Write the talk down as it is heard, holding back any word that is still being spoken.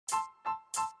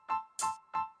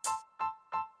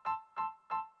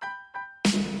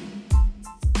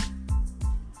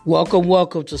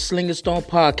Welcome to Sling and Stone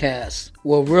Podcast,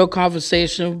 where real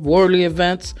conversation, worldly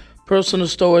events, personal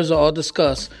stories are all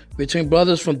discussed between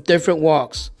brothers from different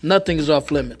walks. Nothing is off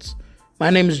limits. My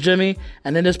name is Jimmy,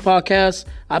 and in this podcast,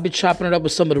 I'll be chopping it up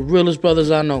with some of the realest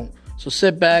brothers I know. So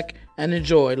sit back and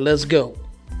enjoy. Let's go.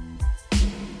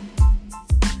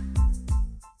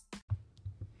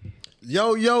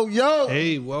 Yo.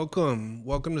 Hey, welcome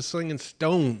to Sling and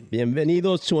Stone.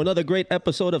 Bienvenidos to another great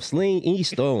episode of Sling and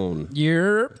Stone.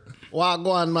 Yerp.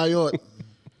 Wagwan, Mayot.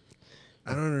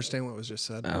 I don't understand what was just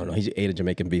said. I don't know. He ate a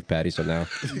Jamaican beef patty, so now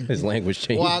his language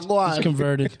changed. Wagwan. It's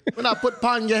converted. When I put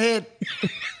pan your head,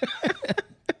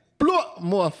 blow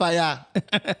more fire.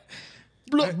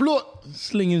 Blow.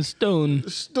 Sling and Stone.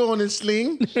 Stone and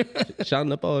sling.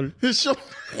 Sean Paul.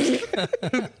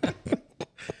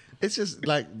 It's just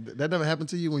like, that never happened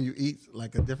to you when you eat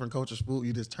like a different culture's food,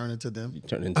 you just turn into them.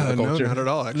 Turn into the No, culture. not at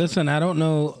all. Actually. Listen, I don't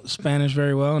know Spanish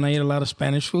very well, and I eat a lot of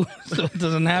Spanish food, so it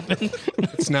doesn't happen.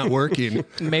 It's not working.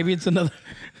 Maybe it's another.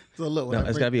 So look, No,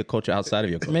 it's got to be a culture outside of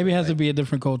your culture. Maybe it has to be a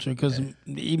different culture because I'm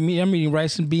eating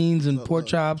rice and beans and pork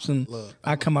chops, and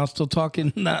I come out still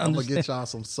talking. I'm going to get y'all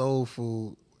some soul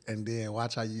food and then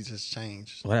watch how you just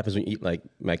change. What happens when you eat like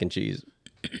mac and cheese?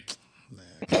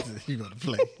 Man, you going to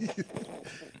play.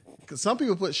 Because some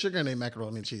people put sugar in their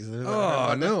macaroni and cheese.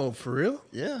 Oh, no, for real?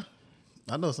 Yeah.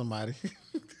 I know somebody.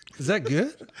 Is that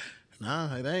good?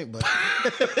 Nah, it ain't, but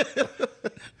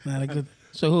Not a good.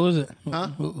 So who is it? Huh?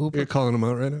 Who You're calling them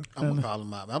out right now? I'm gonna call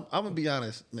him out. I'm gonna be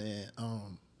honest, man. I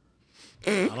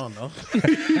don't know.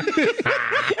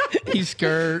 He's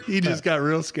scared. He just got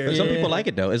real scared. Some people like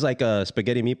it though. It's like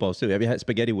spaghetti meatballs too. Have you had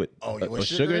spaghetti with, with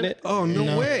sugar in it? Oh,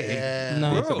 no way. Yeah.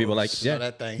 No. Some people like So yeah.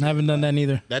 that thing. I haven't done that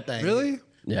neither. That thing. Really?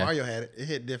 Yeah. Mario had it. It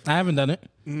hit different. I haven't done it,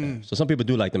 So some people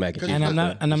do like the mac and cheese. and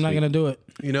I'm not gonna do it.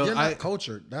 You know, You're not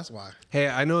cultured. That's why.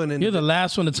 I know an You're individual. the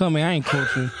last one to tell me I ain't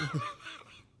cultured,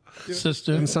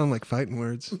 sister. Doesn't sound like fighting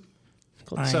words.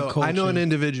 I ain't So I know an cultured.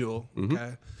 individual,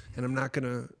 okay? And I'm not going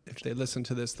to, if they listen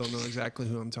to this, they'll know exactly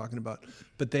who I'm talking about.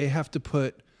 But they have to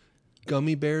put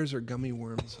gummy bears or gummy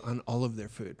worms on all of their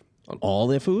food. On all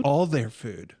their food? All their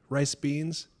food. Rice,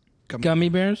 beans, Gummy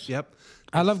bears. Yep.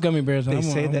 I love gummy bears. They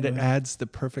say that it. it adds the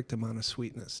perfect amount of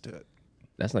sweetness to it.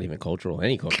 That's not even cultural.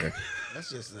 Any culture. That's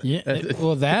just. Yeah,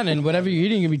 well, that and whatever you're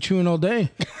eating, you'll be chewing all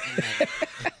day.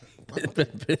 I'm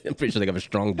pretty sure they have a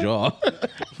strong jaw.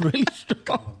 Really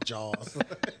strong. Jaws.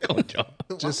 Strong jaw.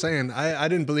 Just saying, I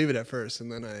didn't believe it at first, and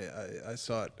then I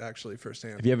saw it actually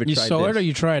firsthand. Have you ever You tried saw this? it or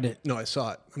you tried it? No, I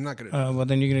saw it. I'm not gonna. Well,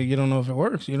 then you don't know if it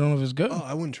works. You don't know if it's good. Oh,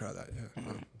 I wouldn't try that. Yeah.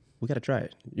 No. We got to try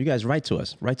it. You guys write to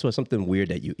us. Write to us something weird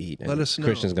that you eat. And Let us know.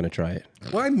 Christian's going to try it.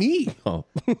 Why me? Oh,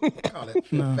 Call it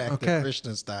Fear Factor Okay.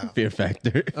 Christian style. fear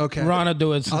factor. Okay. Ron will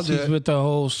do it since I'll do he's it. with the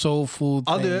whole soul food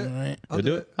I'll thing, do it. right? I'll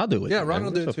do it. I'll do it. Yeah, Ron man.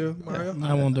 will do It's it okay. too. Mario.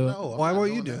 I won't do it. No, I'm Why not won't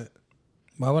doing you do that. it?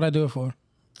 Why would I do it for?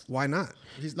 Why not?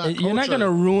 He's not. You're not cultured.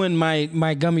 gonna ruin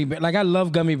my gummy bear. Like I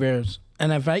love gummy bears,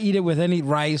 and if I eat it with any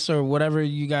rice or whatever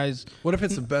you guys, What if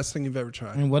it's the best thing you've ever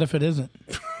tried? and what if it isn't?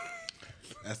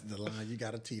 That's the line you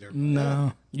got to teeter.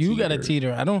 No, you got to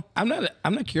teeter. I'm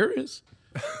not curious.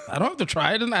 I don't have to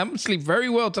try it, and I'm gonna sleep very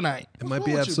well tonight. It might wrong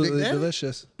be with you, absolutely Big Daddy?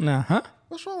 delicious. Nah, huh?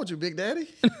 What's wrong with you, Big Daddy?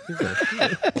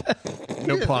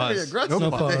 No Very pause. aggressive No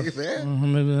today, pause.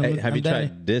 man. Hey, have I'm you daddy.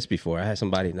 tried this before? I had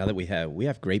somebody. Now that we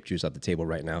have grape juice at the table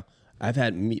right now. I've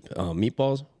had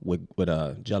meatballs with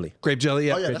jelly. Grape jelly,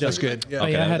 yeah, Oh, yeah, that's how you good. make- Yeah. Oh,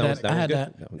 yeah, I had was- that. I had was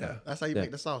that. good? Yeah. That's how you Yeah.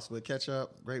 make the sauce with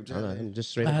ketchup, grape jelly. No,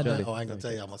 just straight I up had jelly. that. Oh, I ain't gonna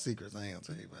tell y'all my secrets. I ain't gonna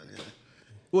tell you about it.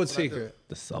 What secret?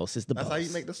 The sauce is the That's boss. how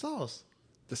you make the sauce.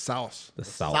 The sauce. the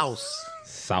sauce. Sauce.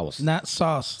 Sauce. Not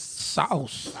sauce.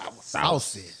 Sauce.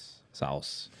 Saucy.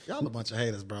 Sauce. Y'all a bunch of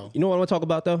haters, bro. You know what I want to talk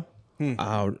about though?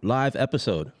 Our live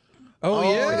episode Oh, I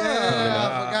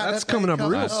forgot That's that coming thing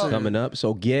up real is soon. coming up.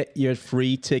 So get your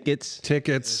free tickets.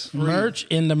 Tickets. Merch,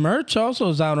 and the merch also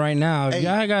is out right now. If Hey.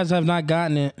 y'all guys have not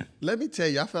gotten it, Let me tell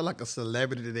you, I felt like a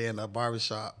celebrity today in a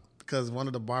barbershop because one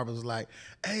of the barbers was like,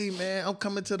 "Hey, man, I'm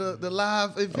coming to the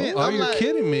live event." Oh, I'm you're like,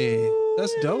 kidding me.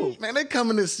 That's dope. Man, they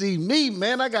coming to see me,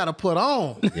 man. I got to put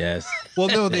on. Yes, Well,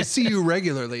 no, they see you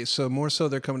regularly, so more so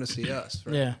they're coming to see us.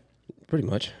 Right? yeah. pretty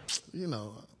much. You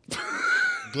know,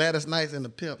 Gladys Knights and the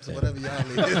Pimps, whatever y'all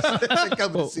is. They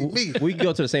coming to see me. We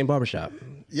go to the same barbershop.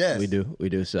 Yes. We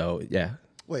do. So yeah.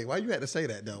 Wait, why you had to say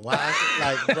that, though? Why?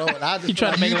 Like, bro, I just You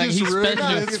try to make it like he's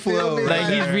special. You feel me? Like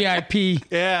he's VIP.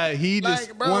 Yeah, he just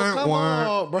Like, bro, come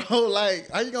on, bro. Like,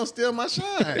 how you gonna steal my shine?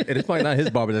 And it's probably not his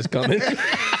barber that's coming.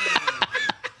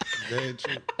 Very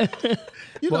true.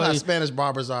 You know how Spanish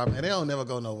barbers are, man. They don't never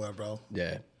go nowhere, bro.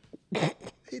 Yeah.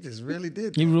 He just really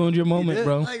did. You ruined your moment,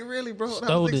 bro. Like, really, bro. I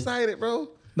Stole was it. excited, bro.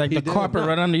 Like the carpet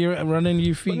right under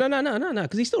your feet. No,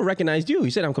 because he still recognized you. He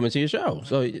said, I'm coming to your show.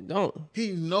 So don't.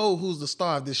 He know who's the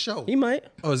star of this show. He might.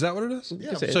 Oh, is that what it is?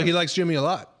 Yeah. So he likes Jimmy a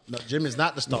lot. No, Jimmy's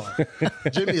not the star.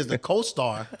 Jimmy is the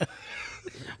co-star.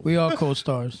 We all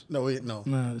co-stars. No.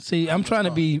 No, see, I'm trying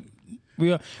to be.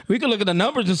 We can look at the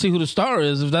numbers and see who the star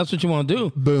is if that's what you want to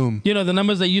do. Boom. You know the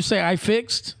numbers that you say I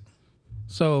fixed.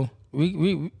 So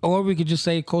we could just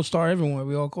say co-star everyone.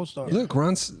 We all co-star. Look,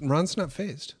 Ron's not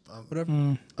phased.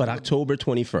 Whatever. But October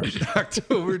 21st,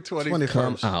 October 20th.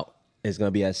 come out. It's going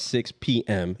to be at 6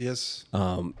 p.m. Yes.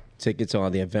 Tickets are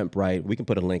on the Eventbrite. We can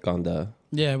put a link on the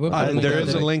Yeah, we'll put a link There on is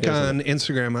a there. link on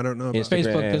Instagram. I don't know about Instagram,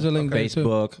 Facebook, there's a link there, too.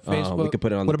 Facebook. Facebook. We can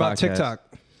put it on What the about podcast. TikTok?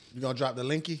 You gonna drop the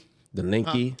linky? The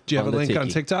linky. Do you have a the link on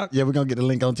tiki. TikTok? Yeah, we're gonna get the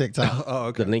link on TikTok. Oh,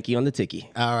 okay. The linky on the tiki.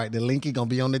 All right, the linky gonna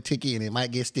be on the tiki and it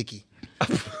might get sticky.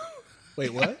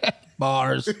 Wait, what?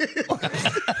 Bars.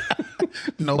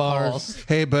 No Bars. balls.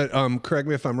 Hey, but correct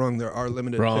me if I'm wrong. There are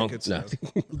limited Wrong. tickets. No.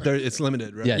 It's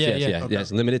limited, right?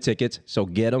 Yes. Limited tickets. So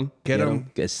get them. Get 'em.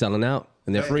 It's selling out,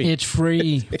 and they're free. It's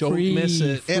free. Don't Free. miss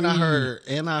it. And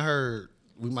I heard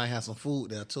we might have some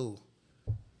food there too.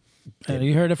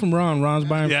 You heard it from Ron. Ron's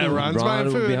buying Yeah, food. Ron's Ron buying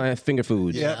will food. be behind finger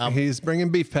foods. Yeah, he's bringing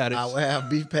beef patties. I will have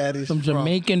beef patties. Some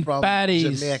Jamaican from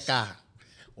patties. Jamaica.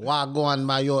 Wagwan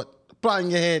Mayot. Put on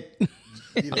your head.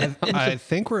 You know, I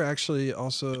think we're actually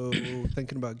also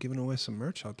thinking about giving away some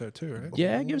merch out there too, right?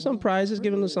 Yeah, give some prizes,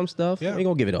 give them some stuff. Yeah. We ain't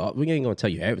gonna give it all. We ain't gonna tell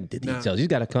you every the details. You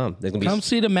gotta come. There's gonna be Come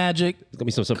see the magic. there's gonna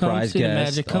be some Come surprise see the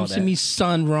guests. magic. Come all see that. me,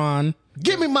 son Ron.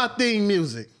 give me my theme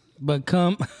music. But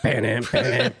come Bam,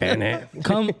 bam, bam.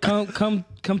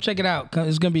 come check it out.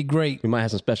 It's gonna be great. We might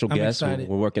have some special I'm guests. excited.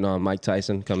 We're working on Mike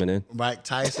Tyson coming in Mike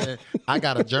Tyson. I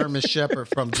got a German Shepherd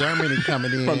from Germany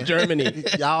coming in. from Germany.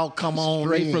 Y'all come on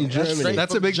Straight in. from Germany. Straight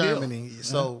That's from a big deal. Germany.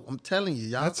 So I'm telling you,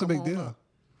 y'all. That's a come big on deal. up.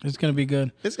 It's gonna be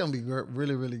good. It's gonna be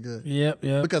really, really good. Yep.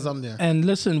 Because I'm there. And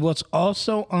listen, what's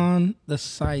also on the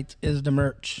site is the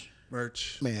merch.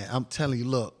 Merch. Man, I'm telling you,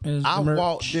 look, It's I merch.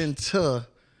 walked into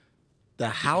the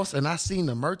house and I seen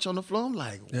the merch on the floor. I'm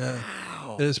like, Yeah,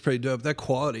 it is pretty dope. That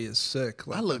quality is sick.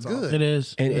 I look that's good. It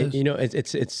is. And, It and is. you know,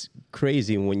 it's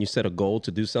crazy when you set a goal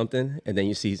to do something and then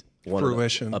you see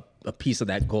Fruition. a piece of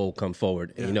that goal come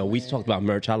forward. And, you know, we talked about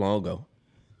merch how long ago?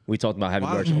 We talked about having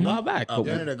merch a while back. A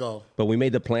minute ago. But we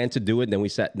made the plan to do it. Then we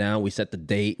sat down. We set the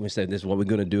date. We said, this is what we're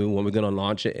going to do, when we're going to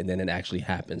launch it. And then it actually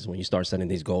happens when you start setting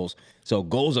these goals. So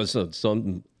goals are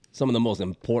some of the most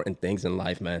important things in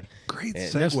life, man. Great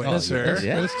And- segue, sir.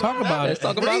 Yeah. Let's talk about it. Let's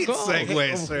talk about Great goals.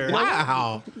 segue, sir.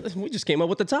 Wow. We just came up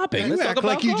with the topic. You Let's act talk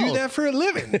about like you do goals. that for a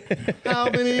living. How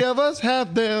many of us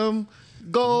have them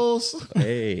goals?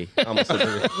 Hey, I'm a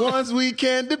super- Ones we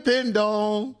can depend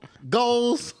on.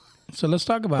 Goals. So let's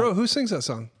talk about Bro, it. who sings that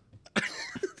song? I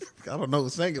don't know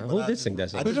who's singing. Who but did sing that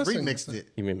song? I Who just does sing that remixed it.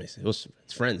 You mean it's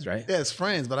Friends, right? Yeah, it's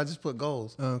Friends, but I just put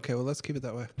goals. Okay, well, let's keep it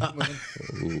that way.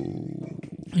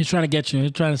 He's trying to get you.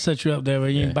 He's trying to set you up there where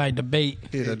you ain't by debate.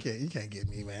 You can't get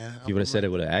me, man. You would have said it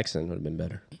with an accent, would have been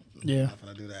better. Yeah. I'm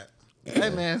gonna do that. Hey,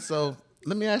 man. So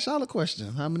let me ask y'all a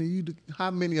question. How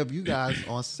many of you guys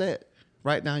on set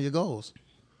write down your goals?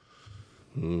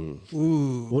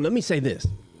 Well, let me say this,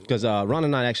 because Ron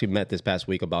and I actually met this past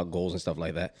week about goals and stuff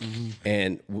like that,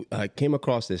 and I came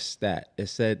across this stat. It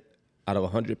said out of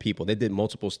 100 people, they did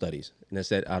multiple studies, and it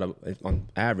said on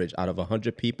average, out of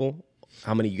 100 people,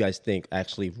 how many of you guys think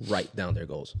actually write down their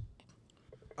goals?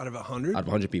 Out of 100? Out of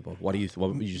 100 people, what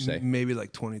would you say? Maybe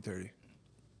like 20, 30.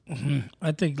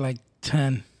 I think like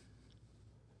 10.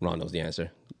 Ron knows the answer.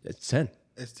 It's 10.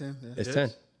 It's 10. Yeah. It's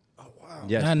 10. Oh wow.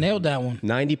 Yes. I nailed that one.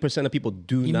 90% of people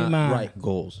do me not mine. write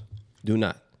goals. Do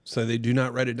not. So they do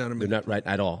not write it down. Do not write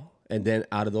at all. And then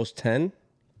out of those 10,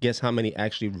 guess how many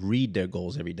actually read their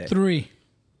goals every day? 3.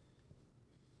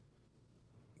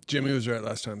 Jimmy was right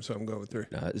last time, so I'm going with 3.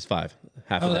 It's 5.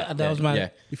 Half Oh, of that. that was my- Yeah.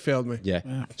 You failed me. Yeah. I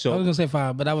was So, gonna say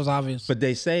 5, but that was obvious. but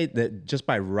they say that just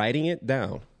by writing it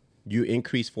down, you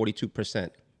increase 42%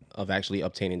 of actually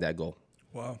obtaining that goal.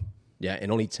 Wow. Yeah.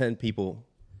 And only 10 people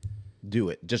do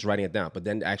it, just writing it down. But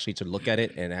then actually to look at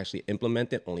it and actually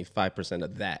implement it, only 5%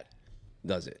 of that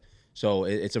does it. So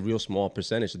it's a real small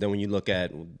percentage. So then when you look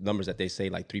at numbers that they say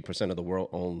like 3% of the world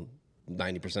own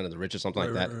 90% of the rich or something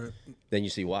like that, right. then you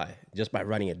see why. Just by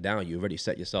writing it down, you already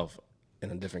set yourself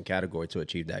in a different category to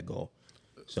achieve that goal.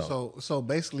 So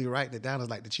basically, writing it down is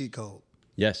like the cheat code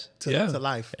Yes, to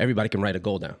life. everybody can write a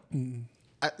goal down.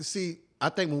 I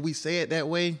think when we say it that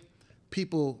way,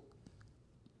 people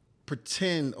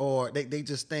pretend or they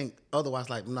just think otherwise.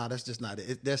 Like, nah, that's just not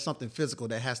it. There's something physical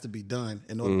that has to be done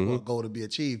in order for a goal to be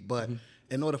achieved. But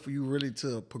in order for you really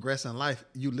to progress in life,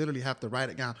 you literally have to write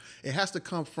it down. It has to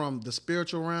come from the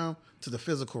spiritual realm to the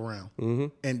physical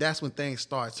realm, and that's when things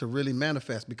start to really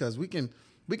manifest. Because we can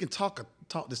talk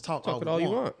all you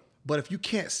want, but if you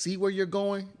can't see where you're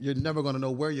going, you're never going to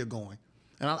know where you're going.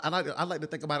 And I like to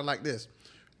think about it like this.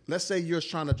 Let's say you're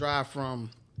trying to drive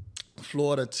from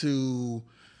Florida to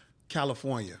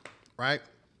California, right?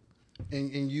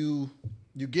 And you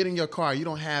get in your car, you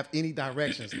don't have any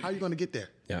directions. How are you going to get there?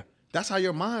 Yeah. That's how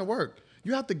your mind works.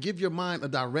 You have to give your mind a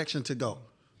direction to go.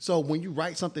 So when you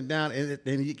write something down and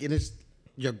it's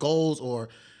your goals or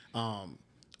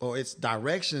its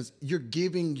directions, you're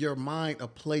giving your mind a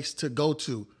place to go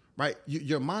to, right?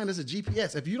 Your mind is a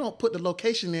GPS. If you don't put the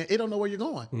location in, it don't know where you're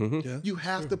going. Yeah, you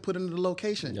have to put in the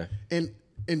location. Yeah.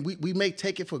 And we may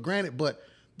take it for granted, but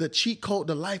the cheat code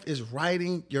to life is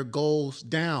writing your goals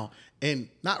down and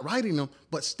not writing them,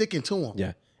 but sticking to them.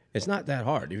 Yeah. It's not that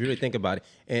hard if you really think about it.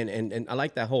 And I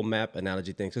like that whole map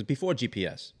analogy thing. Because before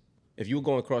GPS, if you were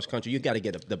going cross country, you got to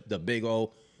get the big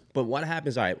O. But what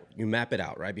happens, all right, you map it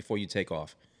out, right, before you take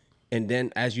off. And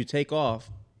then as you take off,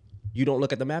 you don't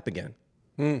look at the map again.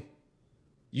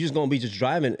 You're just going to be just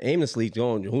driving aimlessly,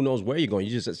 going, who knows where you're going.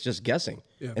 It's just guessing.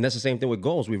 Yeah. And that's the same thing with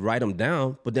goals. We write them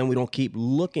down, but then we don't keep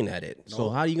looking at it. No. So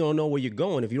how are you going to know where you're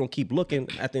going if you don't keep looking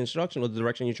at the instruction or the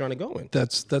direction you're trying to go in?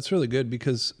 That's really good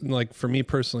because, like, for me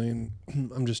personally, and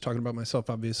I'm just talking about myself,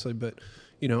 obviously, but,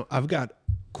 you know, I've got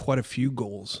quite a few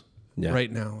goals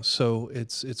right now. So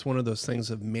it's one of those things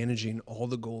of managing all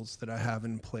the goals that I have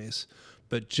in place.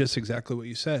 But just exactly what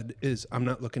you said is I'm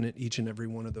not looking at each and every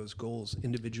one of those goals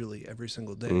individually every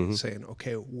single day saying,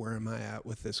 okay, where am I at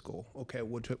with this goal? Okay,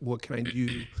 what can I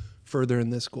do further in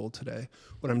this goal today?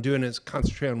 What I'm doing is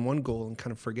concentrate on one goal and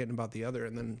kind of forgetting about the other,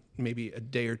 and then maybe a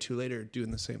day or two later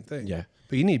doing the same thing. Yeah.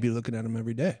 But you need to be looking at them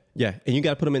every day. Yeah, and you got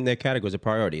to put them in their categories of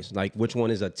priorities. Like which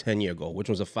one is a 10-year goal? Which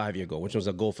one's a 5-year goal? Which one's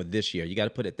a goal for this year? You got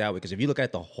to put it that way because if you look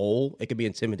at the whole, it can be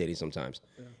intimidating sometimes.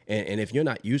 Yeah. And if you're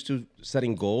not used to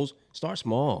setting goals, start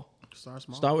small.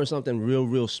 Start with something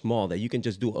real small that you can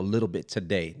just do a little bit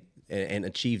today and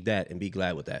achieve that and be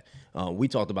glad with that. We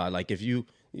talked about like if you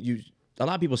a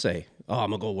lot of people say, oh,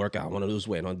 I'm going to go work out. I want to lose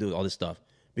weight. I want to do all this stuff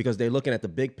because they're looking at the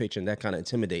big picture and that kind of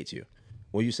intimidates you.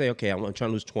 Well, you say, okay, I'm trying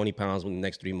to lose 20 pounds in the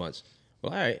next 3 months.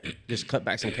 Well, all right, just cut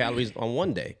back some calories on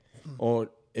one day. Or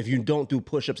if you don't do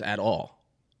push-ups at all,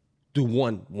 do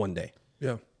one day.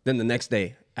 Yeah. Then the next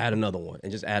day, add another one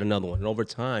and just add another one. And over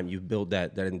time, you build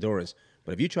that endurance.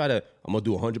 But if you try to, I'm going to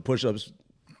do 100 push-ups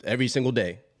every single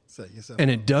day. And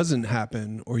it doesn't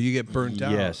happen or you get burnt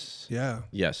out. Yes. Yeah.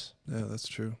 Yes. Yeah, that's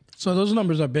true. So those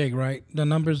numbers are big, right? The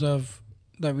numbers of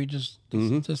that we just, the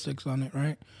statistics on it,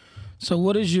 right? So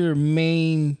what is your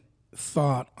main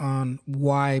thought on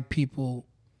why people,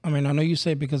 I mean, I know you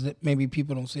say because maybe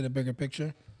people don't see the bigger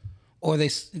picture or they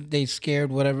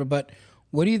scared, whatever, but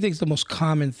what do you think is the most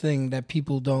common thing that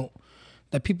people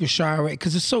shy away?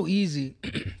 Because it's so easy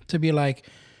to be like,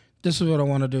 this is what I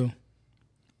want to do.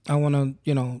 I want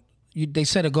to, they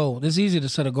set a goal. It's easy to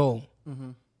set a goal.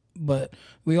 But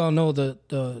we all know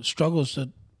the struggles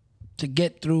to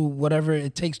get through whatever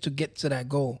it takes to get to that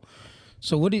goal.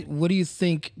 So what do you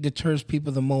think deters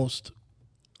people the most?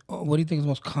 What do you think is the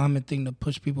most common thing to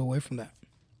push people away from that?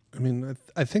 I mean,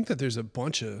 I think that there's a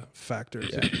bunch of factors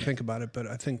if you think about it, but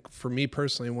I think for me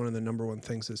personally, one of the number one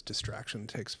things is distraction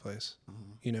takes place,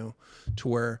 to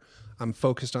where I'm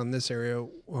focused on this area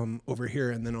over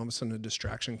here, and then all of a sudden a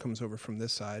distraction comes over from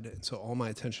this side, and so all my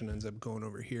attention ends up going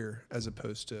over here as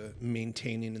opposed to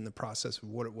maintaining in the process of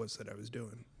what it was that I was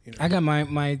doing. I got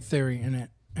my theory in it,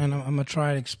 and I'm going to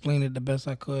try to explain it the best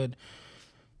I could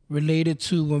related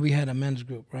to when we had a men's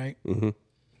group, right?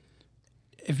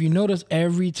 If you notice,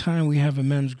 every time we have a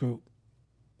men's group,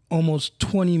 almost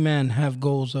 20 men have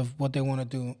goals of what they want to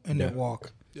do in their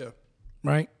walk. Yeah.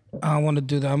 Right? I want to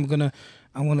do that.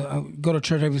 I want to go to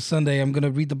church every Sunday. I'm going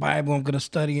to read the Bible. I'm going to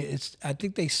study it.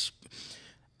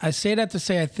 I say that to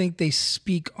say I think they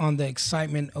speak on the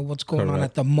excitement of what's going on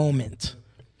at the moment.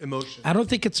 Emotion. I don't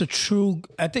think it's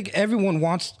I think everyone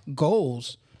wants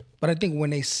goals, but I think when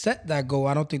they set that goal,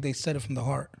 I don't think they set it from the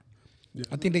heart. Yeah.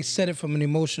 I think they set it from an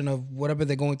emotion of whatever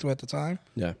they're going through at the time.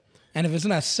 Yeah. And if it's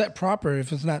not set proper,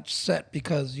 if it's not set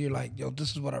because you're like, yo,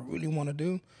 this is what I really want to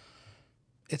do,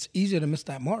 it's easier to miss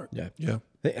that mark. Yeah. Yeah.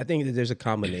 I think that there's a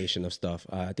combination of stuff.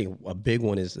 I think a big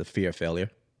one is the fear of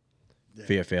failure. Yeah.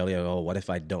 Fear of failure. Oh, what if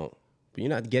I don't? But you're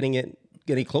not getting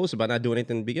closer by not doing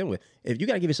anything to begin with. If you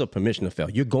got to give yourself permission to fail,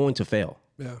 you're going to fail.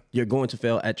 Yeah. You're going to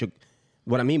fail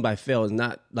what I mean by fail is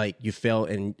not like you fail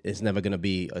and it's never going to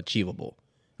be achievable.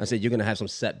 I said you're going to have some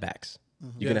setbacks.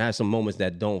 You're going to have some moments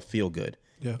that don't feel good.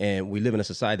 Yeah. And we live in a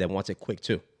society that wants it quick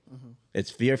too. It's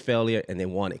fear of failure, and they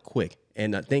want it quick.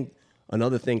 And I think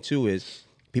another thing too is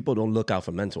people don't look out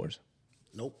for mentors.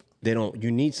 Nope. They don't.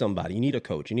 You need somebody. You need a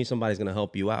coach. You need somebody who's going to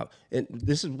help you out. And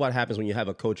this is what happens when you have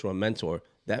a coach or a mentor.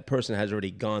 That person has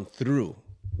already gone through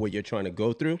what you're trying to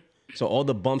go through. So all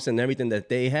the bumps and everything that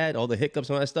they had, all the hiccups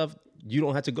and all that stuff, you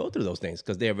don't have to go through those things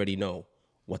because they already know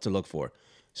what to look for.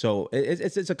 So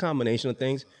it's a combination of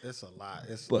things. It's a lot.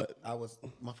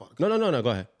 My fault. No. Go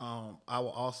ahead. I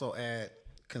will also add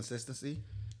consistency.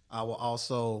 I will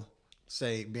also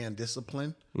say being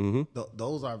disciplined.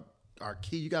 Those are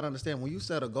key. You got to understand when you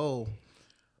set a goal,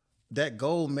 that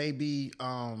goal may be,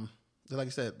 like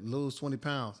you said, lose 20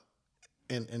 pounds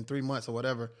in 3 months or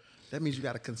whatever. That means you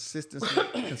got to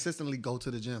consistently go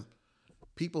to the gym.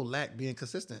 People lack being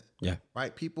consistent. Yeah.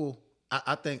 Right. People.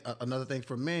 I think another thing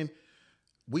for men,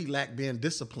 we lack being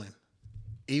disciplined.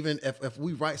 Even if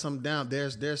we write something down,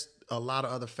 there's a lot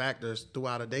of other factors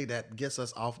throughout a day that gets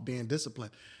us off being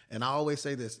disciplined. And I always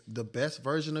say this, the best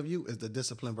version of you is the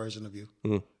disciplined version of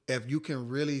you. If you can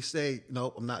really say,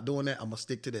 no, I'm not doing that, I'm going to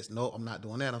stick to this. No, I'm not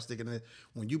doing that, I'm sticking to this.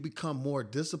 When you become more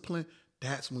disciplined,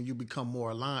 that's when you become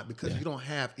more aligned because you don't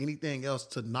have anything else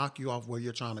to knock you off where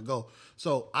you're trying to go.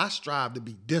 So I strive to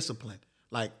be disciplined.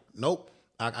 Like, nope,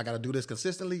 I got to do this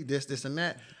consistently, this, and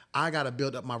that. I got to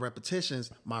build up my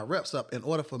repetitions, my reps up in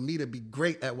order for me to be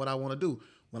great at what I want to do.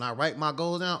 When I write my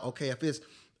goals down, okay,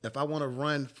 if I want to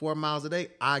run 4 miles a day,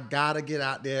 I got to get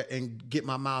out there and get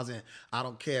my miles in. I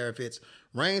don't care if it's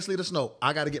rain, sleet, or snow.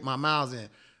 I got to get my miles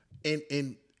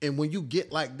in. And when you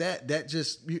get like that,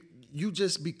 you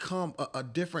just become a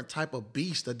different type of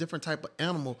beast, a different type of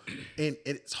animal. And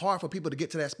it's hard for people to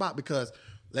get to that spot because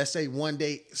let's say one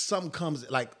day something comes,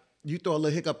 like you throw a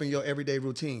little hiccup in your everyday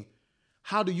routine.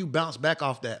 How do you bounce back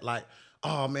off that? Like,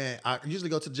 oh man, I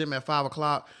usually go to the gym at 5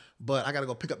 o'clock, but I got to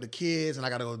go pick up the kids and I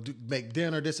got to go make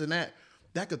dinner, this and that.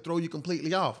 That could throw you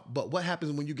completely off. But what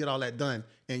happens when you get all that done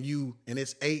and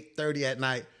it's 8:30 at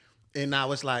night and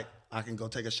now it's like, I can go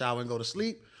take a shower and go to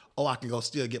sleep, or I can go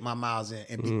still get my miles in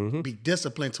and be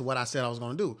disciplined to what I said I was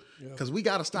going to do. Because we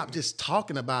got to stop just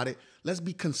talking about it. Let's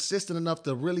be consistent enough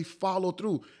to really follow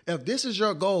through. If this is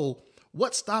your goal,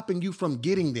 what's stopping you from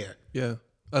getting there? Yeah.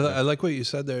 I like what you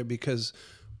said there because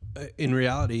in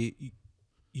reality,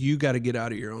 you got to get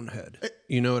out of your own head.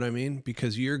 You know what I mean?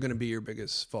 Because you're going to be your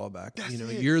biggest fallback.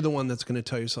 You're the one that's going to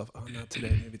tell yourself, oh, not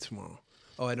today, maybe tomorrow.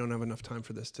 Oh, I don't have enough time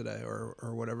for this today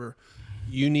or whatever.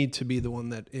 You need to be the one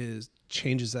that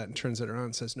changes that and turns it around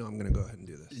and says, no, I'm going to go ahead and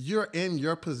do this. You're in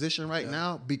your position right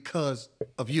now because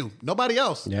of you. Nobody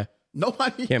else. Yeah.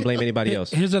 Nobody. Can't blame anybody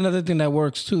else. Here's another thing that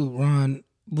works too, Ron.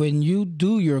 When you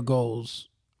do your goals,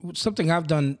 something I've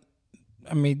done,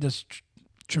 I made this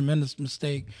tremendous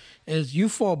mistake, is you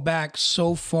fall back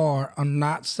so far on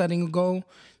not setting a goal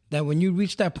that when you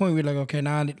reach that point, we're like, okay,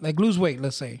 now I need, like lose weight,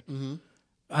 let's say.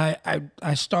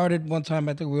 I started one time,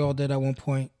 I think we all did at one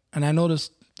point, and I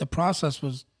noticed the process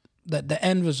was that the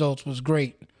end results was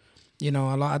great. You know,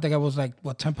 I think I was like,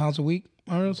 10 pounds a week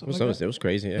or something like that? It was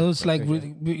crazy. Yeah. It was like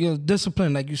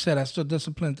discipline, like you said. I still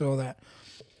disciplined through all that.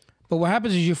 But what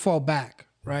happens is you fall back,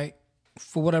 right,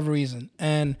 for whatever reason.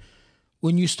 And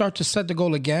when you start to set the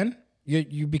goal again,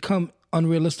 you become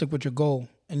unrealistic with your goal.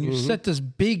 And you set this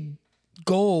big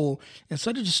goal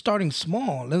instead of just starting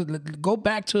small. Go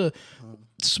back to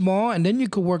small, and then you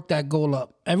could work that goal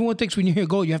up. Everyone thinks when you hear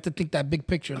goal, you have to think that big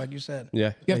picture, like you said.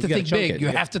 Yeah. You have to think big. You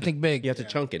have to think big. You have to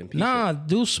chunk it in pieces. Nah,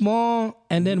 do small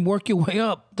and then work your way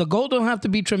up. The goal don't have to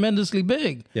be tremendously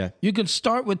big. Yeah. You can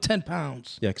start with 10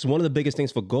 pounds. Yeah, because one of the biggest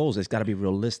things for goals, it's got to be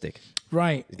realistic.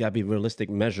 Right. It's got to be realistic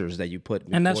measures that you put.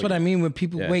 And that's what I mean when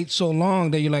people wait so long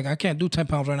that you're like, I can't do 10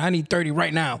 pounds right now. I need 30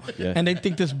 right now. Yeah. And they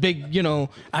think this big, I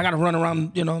got to run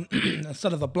around,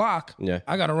 instead of a block,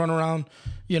 I got to run around,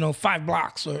 5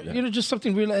 blocks or, just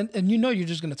something real. And you're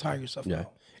just going to tire yourself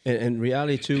out. And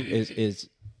reality too is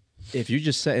if you're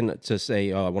just setting to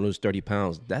say, oh, I want to lose 30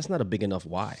 pounds, that's not a big enough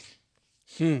why.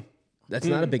 That's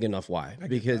not a big enough why.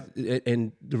 Because,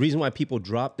 and the reason why people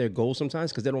drop their goals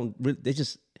sometimes,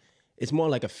 because it's more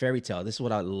like a fairy tale. This is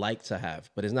what I like to have,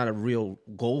 but it's not a real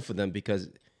goal for them because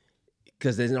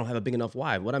they don't have a big enough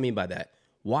why. What I mean by that,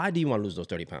 why do you want to lose those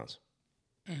 30 pounds?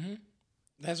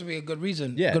 That's would be a good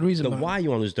reason. Yeah, good reason. The why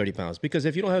you want to lose 30 pounds. Because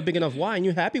if you don't have a big enough why and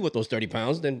you're happy with those 30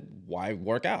 pounds, then why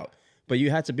work out? But you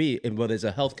have to be, whether it's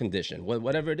a health condition,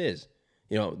 whatever it is,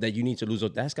 that you need to lose,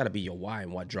 that's got to be your why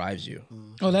and what drives you.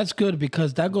 Oh, that's good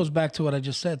because that goes back to what I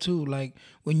just said too. Like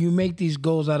when you make these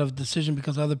goals out of decision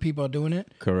because other people are doing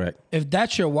it. Correct. If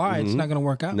that's your why, it's not going to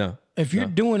work out. No. If you're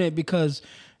doing it because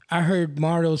I heard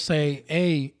Mario say,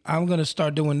 "Hey, I'm gonna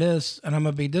start doing this, and I'm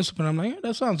gonna be disciplined." I'm like, yeah,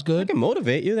 that sounds good. That can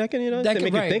motivate you. That can, That can,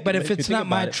 make right. you think. But if it's not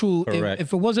my true,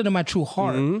 if it wasn't in my true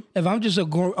heart, if I'm just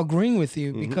agreeing with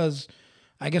you because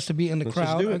I guess to be in the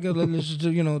crowd, I guess let's just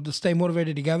do, to stay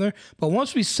motivated together. But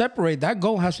once we separate, that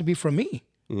goal has to be for me.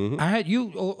 I had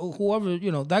you or whoever,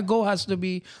 that goal has to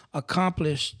be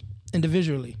accomplished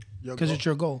individually because it's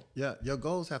your goal. Yeah, your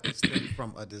goals have to stem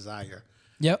from a desire.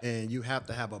 Yep. And you have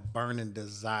to have a burning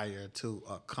desire to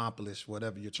accomplish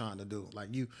whatever you're trying to do. Like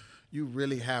you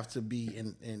really have to be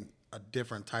in a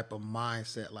different type of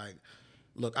mindset. Like,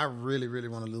 look, I really, really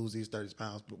want to lose these 30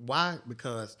 pounds. But why?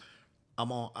 Because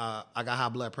I'm on. I got high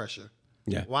blood pressure.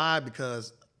 Yeah. Why?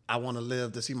 Because I want to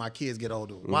live to see my kids get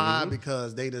older. Why?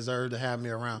 Because they deserve to have me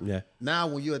around. Yeah. Now,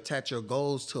 when you attach your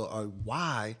goals to a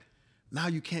why, now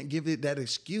you can't give it that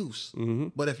excuse.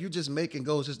 But if you're just making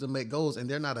goals just to make goals and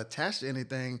they're not attached to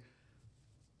anything,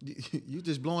 you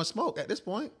just blowing smoke at this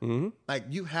point. Like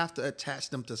you have to attach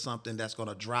them to something that's going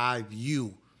to drive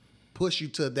you, push you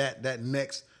to that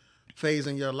next phase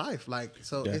in your life. Like,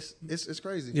 so it's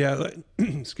crazy. Yeah.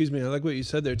 Excuse me. I like what you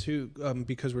said there too,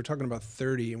 because we're talking about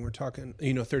 30 and we're talking,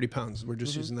 30 pounds. We're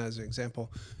just using that as an example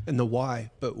and the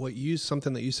why. But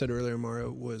something that you said earlier,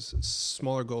 Mario, was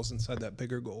smaller goals inside that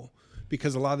bigger goal.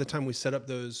 Because a lot of the time we set up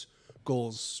those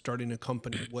goals, starting a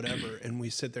company, whatever, and we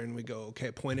sit there and we go,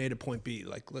 okay, point A to point B,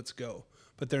 like, let's go.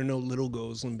 But there are no little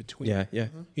goals in between.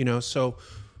 Yeah. So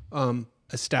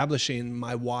establishing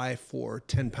my why for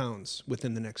 10 pounds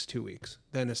within the next 2 weeks,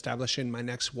 then establishing my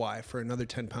next why for another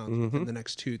 10 pounds within the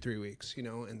next 2-3 weeks,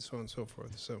 and so on and so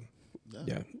forth. So,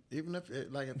 yeah. Even if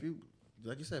you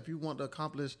said, if you want to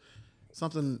accomplish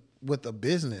something with a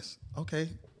business, okay,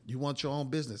 you want your own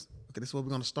business. Okay, this is where we're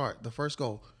going to start. The first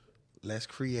goal, let's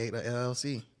create a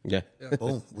LLC. Yeah.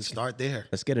 Boom, we start there.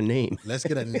 Let's get a name.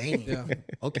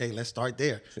 Okay, let's start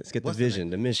there. Let's get the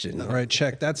vision, the mission. all right,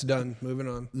 check. That's done. Moving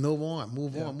on.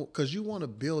 Move on. Because you want to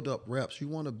build up reps. You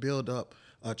want to build up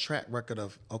a track record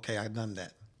of, okay, I've done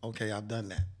that. Okay, I've done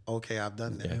that. Okay, I've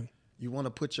done that. Yeah. You want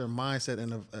to put your mindset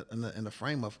in the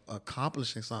frame of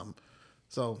accomplishing something.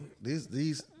 So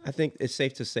these. I think it's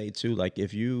safe to say too, like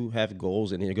if you have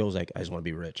goals and your goals like I just want to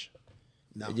be rich.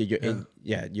 No.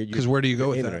 Because where do you go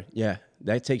with that? Yeah,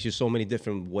 that takes you so many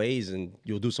different ways, and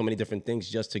you'll do so many different things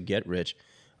just to get rich.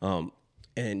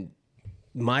 And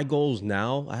my goals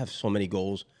now, I have so many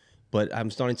goals, but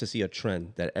I'm starting to see a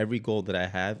trend that every goal that I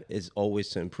have is always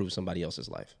to improve somebody else's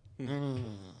life.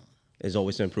 Is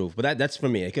always to improve. But that's for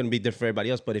me. It couldn't be different for everybody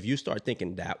else. But if you start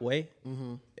thinking that way,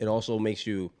 it also makes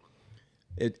you,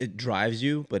 it drives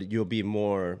you, but you'll be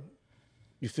more.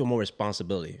 You feel more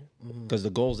responsibility because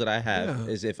the goals that I have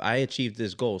is if I achieve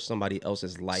this goal, somebody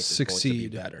else's life is going to be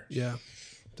better. Yeah,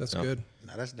 that's good.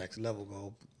 Now that's next level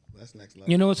goal. That's next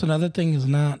level. What's another thing is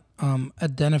not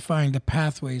identifying the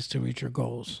pathways to reach your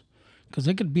goals, because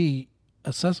it could be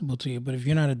accessible to you, but if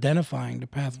you're not identifying the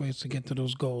pathways to get to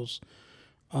those goals,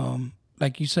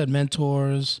 like you said,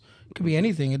 mentors, it could be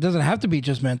anything. It doesn't have to be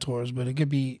just mentors, but it could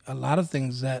be a lot of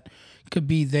things that could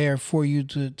be there for you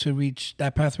to reach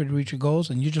that pathway to reach your goals,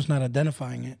 and you're just not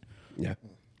identifying it. Yeah.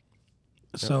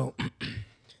 So,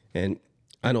 and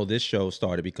I know this show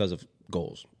started because of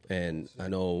goals, and I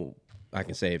know I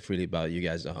can say it freely about you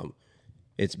guys.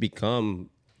 It's become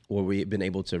where we've been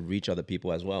able to reach other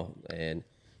people as well, and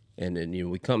then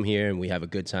we come here and we have a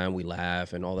good time, we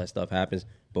laugh, and all that stuff happens.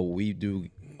 But what we do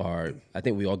I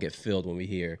think we all get filled when we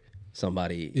hear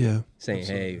somebody saying, absolutely.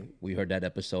 Hey, we heard that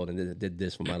episode and did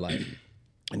this for my life.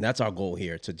 And that's our goal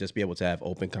here, to just be able to have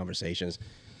open conversations,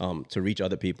 to reach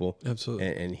other people. Absolutely.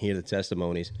 And hear the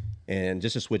testimonies. And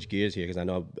just to switch gears here, because I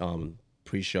know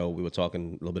pre-show we were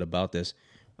talking a little bit about this.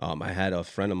 I had a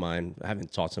friend of mine, I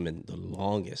haven't talked to him in the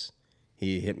longest.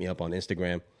 He hit me up on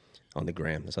Instagram. On the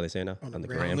gram. That's how they say it now? On the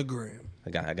gram. On the gram. I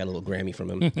got a little Grammy from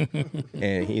him.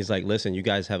 And he's like, listen, you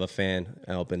guys have a fan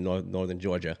up in northern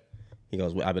Georgia. He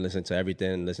goes, I've been listening to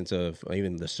everything, listen to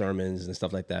even the sermons and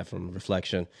stuff like that from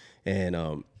Reflection.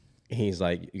 And he's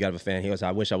like, you got to have a fan. He goes,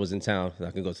 I wish I was in town so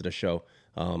I could go to the show.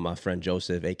 My friend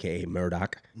Joseph, a.k.a.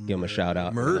 Murdoch. Give him a shout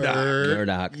out.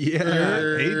 Murdoch.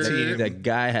 Yeah. 18. That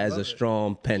guy has a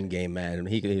strong pen game, man.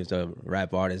 He's a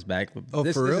rap artist back. Oh,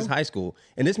 this for real? This is high school.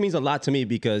 And this means a lot to me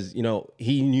because,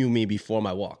 he knew me before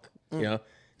my walk,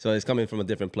 So it's coming from a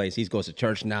different place. He goes to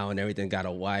church now and everything, got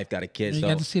a wife, got a kid. You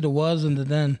got to see the was and the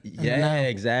then. Yeah,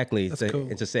 exactly. That's cool.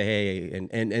 And to say,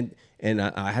 hey, and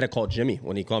I had to call Jimmy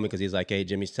when he called me because he's like, hey,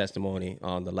 Jimmy's testimony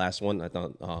on the last one, I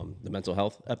thought the mental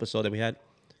health episode that we had,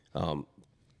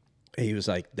 he was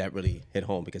like, that really hit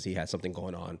home because he had something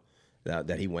going on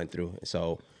that he went through.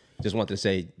 So just wanted to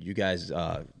say, you guys,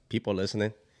 people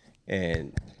listening,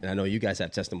 And I know you guys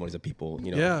have testimonies of people,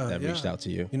 that reached out to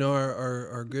you. You know,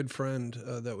 our good friend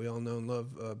that we all know and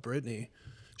love, Brittany,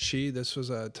 this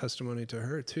was a testimony to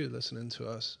her too, listening to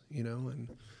us, and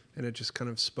it just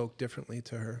kind of spoke differently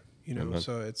to her,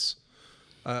 So it's,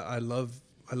 I love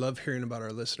hearing about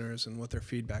our listeners and what their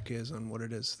feedback is on what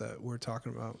it is that we're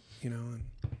talking about,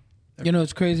 and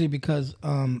it's crazy because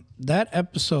that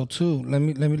episode too. Let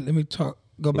me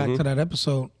go back to that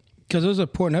episode because it was an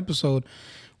important episode.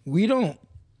 I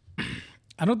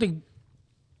don't think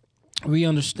we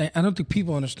understand. I don't think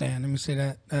people understand. Let me say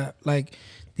that. Like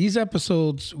these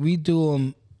episodes, we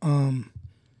do them.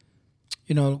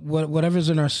 Whatever's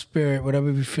in our spirit,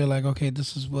 whatever we feel like. Okay,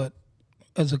 this is what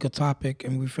is a good topic,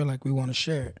 and we feel like we want to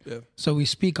share it. Yeah. So we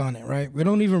speak on it, right? We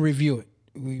don't even review it.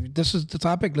 This is the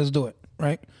topic. Let's do it,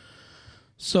 right?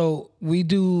 So we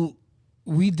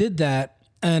did that,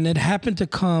 and it happened to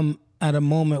come at a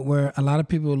moment where a lot of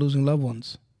people were losing loved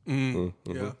ones. That's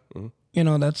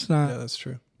not. Yeah, that's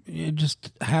true. It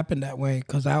just happened that way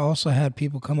because I also had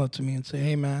people come up to me and say,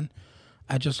 "Hey, man,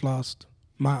 I just lost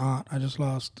my aunt. I just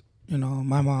lost,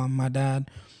 my mom, my dad."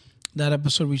 That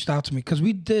episode reached out to me because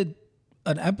we did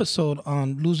an episode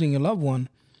on losing your loved one,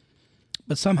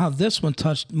 but somehow this one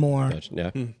touched more. Yeah.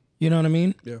 You know what I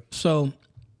mean? Yeah. So.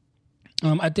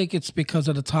 I think it's because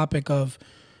of the topic of,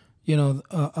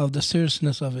 of the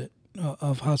seriousness of it,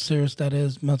 of how serious that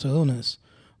is, mental illness.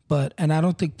 And I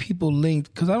don't think people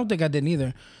linked, because I don't think I did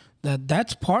either,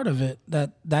 that's part of it,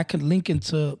 that could link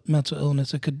into mental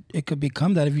illness. It could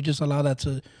become that if you just allow that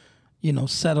to,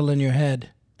 settle in your head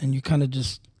and you kind of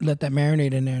just let that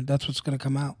marinate in there. That's what's going to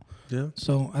come out. Yeah.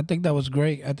 So I think that was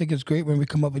great. I think it's great when we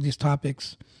come up with these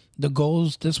topics. The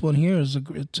goals, this one here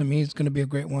to me, it's going to be a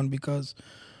great one because...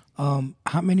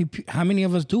 how many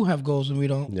of us do have goals and we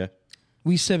don't? Yeah.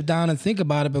 We sit down and think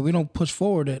about it, but we don't push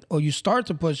forward it. Or you start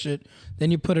to push it,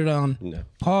 then you put it on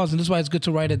pause, and that's why it's good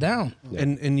to write it down. Yeah.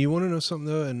 And you want to know something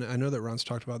though, and I know that Ron's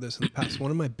talked about this in the past.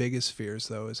 One of my biggest fears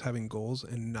though is having goals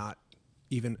and not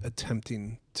even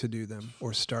attempting to do them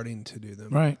or starting to do them.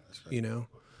 Right.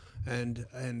 And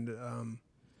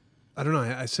I don't know.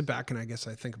 I sit back and I guess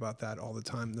I think about that all the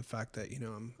time. The fact that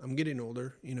I'm getting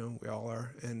older. We all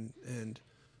are, and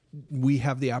we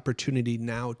have the opportunity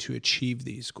now to achieve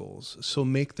these goals. So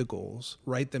make the goals,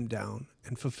 write them down,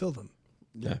 and fulfill them.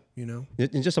 Yeah.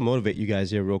 And just to motivate you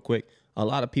guys here real quick, a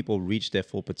lot of people reach their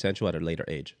full potential at a later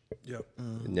age. Yep.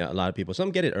 Yeah, a lot of people.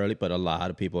 Some get it early, but a lot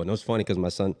of people. And it was funny because my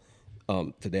son,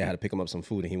 today I had to pick him up some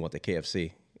food, and he wanted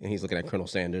KFC. And he's looking at Colonel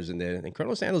Sanders, and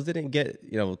Colonel Sanders didn't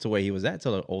get, to where he was at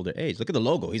till an older age. Look at the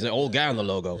logo. He's an old guy on the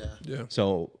logo. Yeah.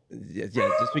 So,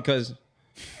 just because...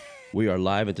 We are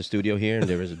live at the studio here, and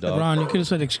there is a dog. Ron, you could have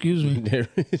said, "Excuse me." There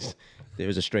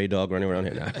is a stray dog running around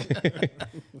here now.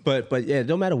 but yeah,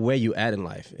 no matter where you at in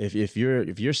life, if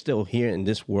you're still here in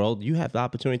this world, you have the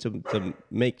opportunity to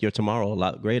make your tomorrow a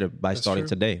lot greater by starting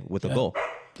today with a goal.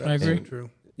 I agree. True.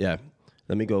 Yeah,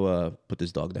 let me go put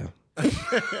this dog down.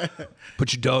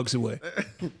 Put your dogs away.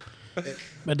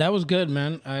 But that was good,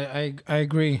 man. I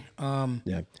agree.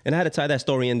 Yeah, and I had to tie that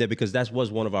story in there because that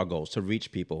was one of our goals, to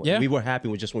reach people. Yeah. We were happy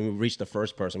with just when we reached the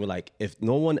first person. We're like, if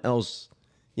no one else,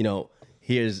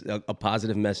 hears a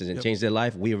positive message and change their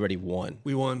life, we already won.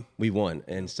 We won.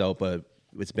 And so, but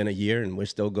it's been a year and we're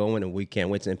still going, and we can't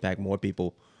wait to impact more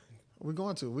people. We're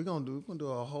going to do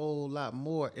a whole lot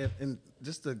more. And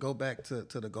just to go back to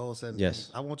the goal setting,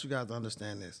 yes, I want you guys to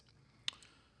understand this.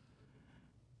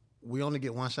 We only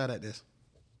get one shot at this.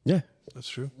 Yeah, that's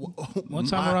true. One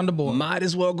time around the board. Might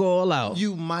as well go all out.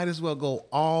 You might as well go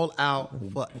all out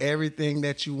for everything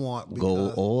that you want.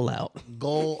 Go all out.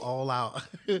 Go all out.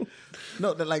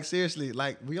 No, like seriously,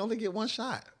 like we only get one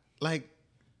shot. Like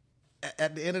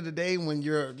at the end of the day, when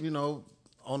you're,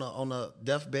 on a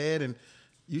deathbed, and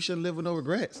you shouldn't live with no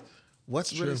regrets.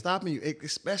 What's really stopping you?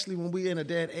 Especially when we're in a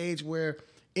dead age where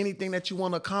anything that you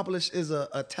want to accomplish is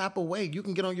a tap away. You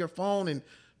can get on your phone and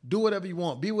do whatever you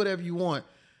want, be whatever you want.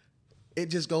 It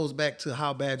just goes back to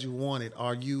how bad you want it.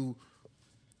 Are you,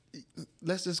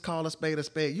 let's just call a spade a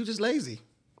spade. You just lazy.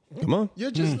 Come on. You're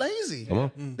just lazy. Come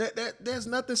on. There's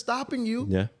nothing stopping you.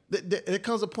 Yeah. There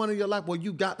comes a point in your life where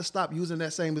you got to stop using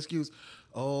that same excuse.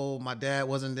 Oh, my dad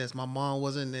wasn't this, my mom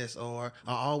wasn't this, or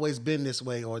I always been this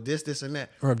way, or this, and that.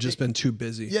 Or I've just been too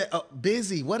busy. Yeah,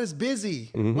 busy. What is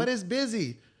busy? Mm-hmm. What is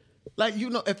busy? Like,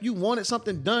 if you wanted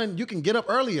something done, you can get up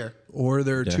earlier. Or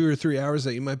there are 2 or 3 hours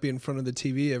that you might be in front of the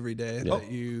TV every day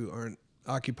that you aren't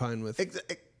occupying with.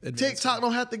 TikTok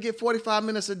don't have to get 45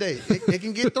 minutes a day. It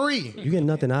can get 3. You get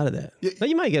nothing out of that. Now,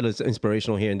 you might get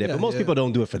inspirational here and there, but most people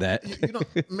don't do it for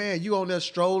that. Man, you on there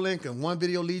strolling, and one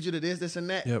video leads you to this,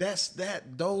 and that.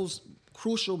 Yep. Those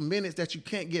crucial minutes that you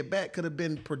can't get back could have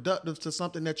been productive to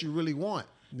something that you really want.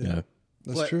 Yeah.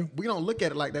 That's true. We don't look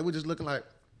at it like that. We're just looking like,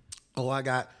 oh, I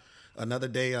got another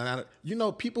day. You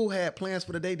know, people who had plans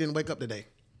for the day didn't wake up today.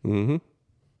 Mm-hmm.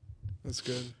 That's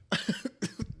good.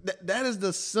 That is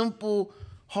the simple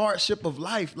hardship of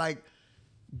life. Like,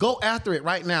 go after it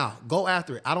right now. Go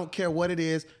after it. I don't care what it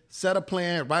is. Set a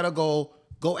plan, write a goal,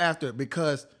 go after it,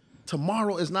 because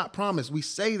tomorrow is not promised. We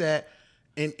say that,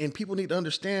 and people need to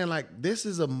understand, like, this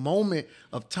is a moment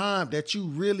of time that you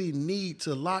really need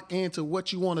to lock into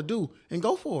what you want to do and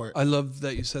go for it. I love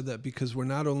that you said that, because we're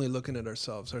not only looking at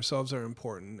ourselves. Ourselves are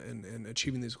important, and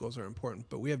achieving these goals are important,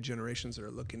 but we have generations that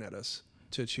are looking at us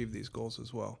to achieve these goals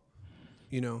as well.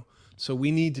 You know, so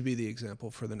we need to be the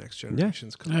example for the next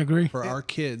generations. I agree. For our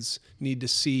kids need to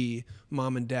see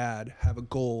mom and dad have a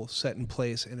goal set in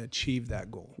place and achieve that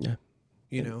goal. Yeah.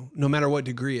 You know, no matter what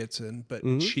degree it's in, but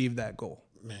achieve that goal.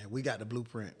 Man, we got the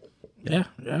blueprint. Yeah.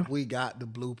 We got the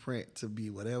blueprint to be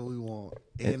whatever we want.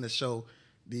 And to show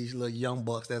these little young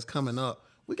bucks that's coming up,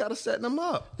 we got to set them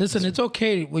up. Listen, it's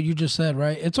okay what you just said,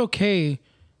 right? It's okay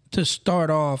to start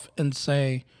off and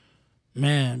say,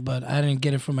 man, but I didn't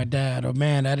get it from my dad, or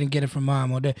man, I didn't get it from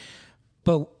mom, or dad.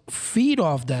 But feed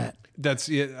off that. That's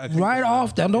it. I think Ride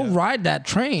off that. Don't ride that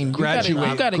train.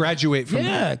 Graduate. Graduate from that.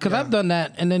 Yeah, because I've done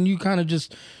that. And then you kind of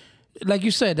just, like you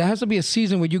said, there has to be a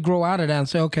season where you grow out of that and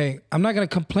say, okay, I'm not going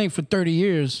to complain for 30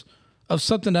 years of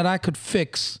something that I could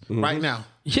fix right now.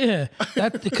 Yeah,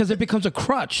 that because it becomes a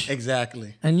crutch.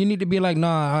 Exactly. And you need to be like,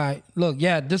 nah, all right, look,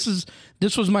 yeah, this was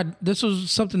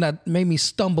something that made me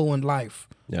stumble in life.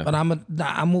 Yeah. But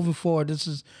I'm moving forward. This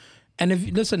is, and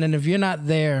if you're not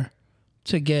there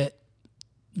to get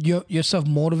yourself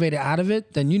motivated out of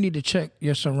it, then you need to check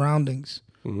your surroundings.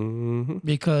 Mm-hmm.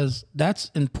 Because that's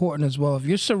important as well. If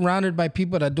you're surrounded by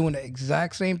people that are doing the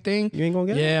exact same thing, you ain't gonna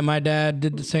get it. Yeah, my dad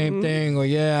did the same thing, or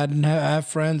yeah, I have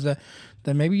friends that,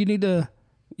 then maybe you need to,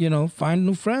 find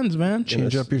new friends, man.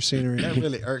 Change up your scenery. That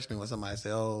really irks me when somebody say,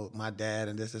 "Oh, my dad,"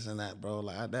 and this and that, bro.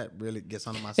 Like that really gets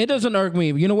under my skin. It doesn't irk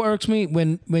me. You know what irks me?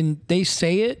 When they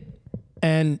say it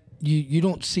and you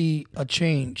don't see a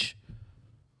change.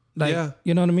 Like, Yeah.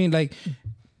 You know what I mean? Like,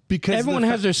 Because everyone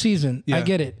has their season. Yeah. I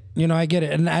get it. I get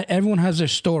it. And everyone has their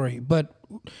story. But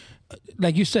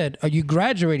like you said, are you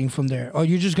graduating from there? Or are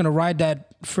you just going to ride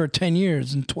that for 10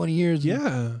 years and 20 years?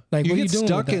 Yeah. Like, you what are get you doing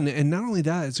stuck with that? and not only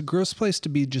that, it's a gross place to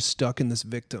be just stuck in this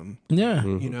victim. Yeah.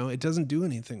 You know, it doesn't do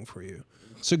anything for you.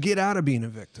 So get out of being a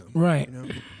victim. Right. You know?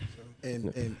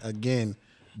 And again,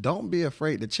 don't be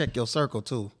afraid to check your circle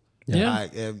too. Yeah.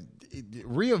 Like,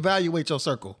 reevaluate your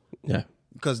circle. Yeah.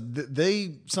 Because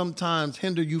they sometimes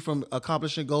hinder you from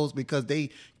accomplishing goals because they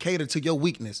cater to your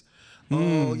weakness.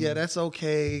 Oh, yeah, that's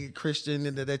okay,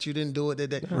 Christian, that you didn't do it.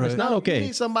 Right. It's not okay. You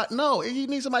need somebody. No, you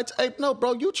need somebody to, hey, no,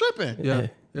 bro, you tripping. Yeah.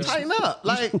 Tighten up.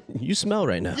 Like, You smell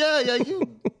right now. yeah, you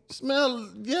smell,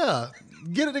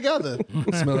 get it together.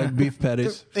 Smell like beef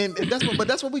patties. And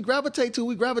that's what we gravitate to.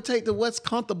 We gravitate to what's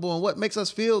comfortable and what makes us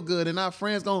feel good. And our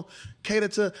friends gonna cater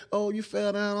to, oh, you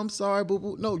fell down. I'm sorry, boo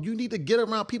boo. No, you need to get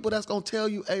around people that's gonna tell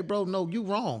you, hey, bro, no, you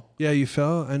wrong. Yeah, you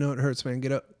fell. I know it hurts, man.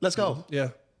 Get up. Let's go.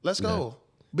 Yeah. Let's go.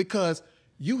 Because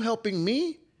you helping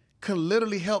me can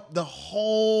literally help the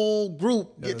whole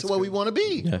group get to where we want to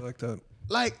be. I like that.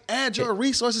 Like, add your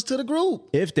resources to the group.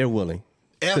 If they're willing.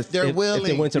 If they're willing. If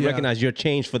they're willing to Yeah. recognize your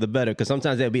change for the better. Because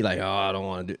sometimes they'll be like, oh, I don't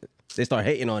want to do it. They start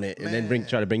hating on it and then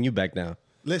try to bring you back down.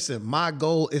 Listen, my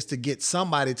goal is to get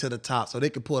somebody to the top so they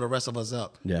can pull the rest of us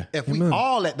up. Yeah. If we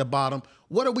all at the bottom,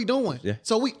 what are we doing? Yeah.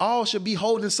 So we all should be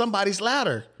holding somebody's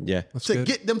ladder Yeah. to good.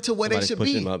 get them to where Somebody they should push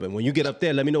be. them up. And when you get up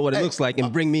there, let me know what it Hey, looks like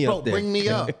and bring me bro, up there. Bring me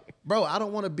up. Bro, I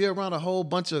don't want to be around a whole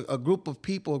bunch of a group of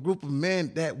people, a group of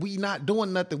men that we not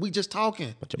doing nothing. We just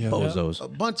talking. Bunch of bozos. A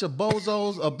bunch of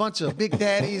bozos, a bunch of big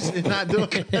daddies and not doing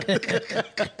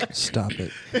Stop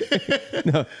it.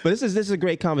 No, but this is a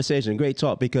great conversation, great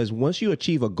talk, because once you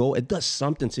achieve a goal, it does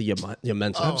something to your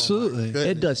mental. Absolutely.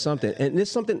 It does something, and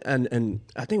it's something. And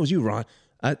I think it was you, Ron.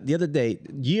 The other day,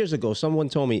 years ago, someone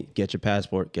told me, "Get your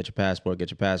passport, get your passport,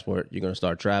 get your passport. You're gonna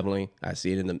start traveling." I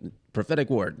see it in the prophetic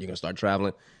word. You're gonna start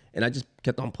traveling, and I just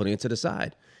kept on putting it to the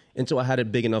side until I had a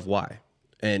big enough why.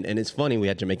 And it's funny, we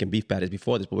had Jamaican beef patties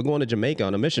before this, but we're going to Jamaica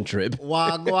on a mission trip.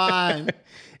 Wagwan.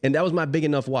 And that was my big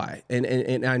enough why.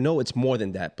 And I know it's more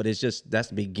than that, but it's just, that's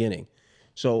the beginning.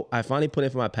 So I finally put in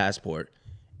for my passport,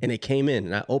 and it came in,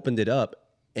 and I opened it up,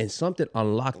 and something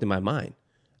unlocked in my mind.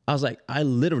 I was like, I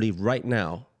literally right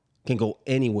now can go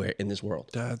anywhere in this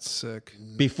world. That's sick.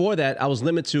 Before that, I was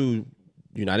limited to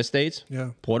United States,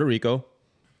 Yeah. Puerto Rico.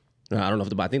 I don't know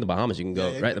if I think the Bahamas you can go,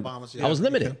 Yeah, right? the Bahamas, I was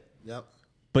limited. Yep.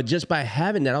 But just by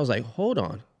having that, I was like, hold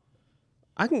on.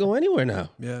 I can go anywhere now.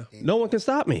 Yeah. No one can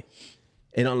stop me.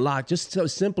 It unlocked just so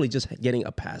simply just getting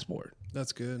a passport.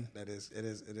 That's good. It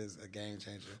is a game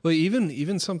changer. Well,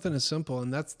 even something as simple,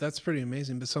 and that's pretty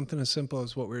amazing. But something as simple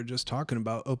as what we were just talking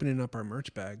about, opening up our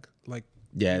merch bag, like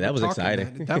Yeah, that was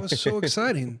exciting. That was so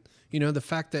exciting. You know, the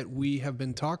fact that we have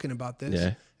been talking about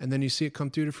this, and then you see it come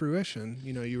through to fruition.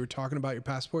 You know, you were talking about your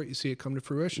passport, you see it come to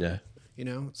fruition. Yeah. You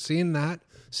know, seeing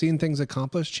things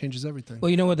accomplished changes everything.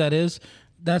 Well, you know what that is?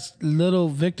 That's little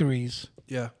victories.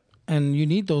 Yeah. And you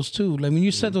need those too. Like when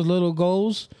you set those little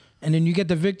goals and then you get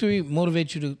the victory,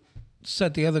 motivate you to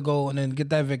set the other goal and then get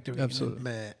that victory. Absolutely.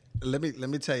 Man, let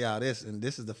me tell y'all this, and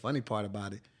this is the funny part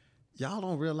about it. Y'all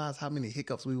don't realize how many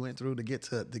hiccups we went through to get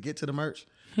to the merch.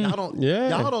 Y'all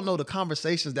don't know the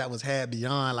conversations that was had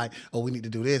beyond like, oh, we need to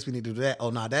do this, we need to do that.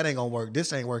 Oh, no, that ain't gonna work.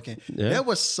 This ain't working. Yeah. There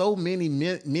was so many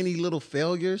little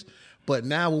failures. But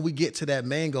now when we get to that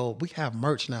main goal, we have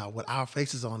merch now with our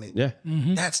faces on it. Yeah.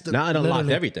 That's the Now it unlocked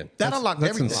everything. That unlocked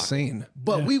That's everything. insane.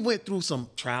 But we went through some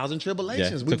trials and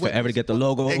tribulations. We Took forever to get the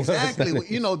logo. Exactly.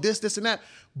 You know, this and that.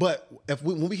 But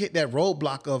when we hit that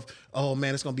roadblock of, oh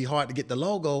man, it's gonna be hard to get the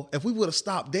logo. If we would have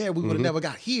stopped there, we would have never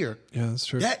got here. Yeah, that's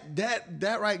true.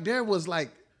 That right there was like,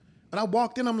 when I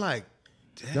walked in, I'm like,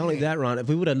 dang. Not only that, Ron, if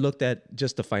we would have looked at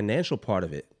just the financial part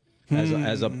of it,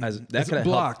 as a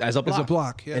block,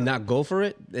 yeah. and not go for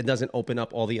it, it doesn't open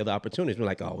up all the other opportunities. We're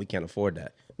like, oh, we can't afford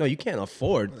that. No, you can't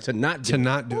afford to not do it.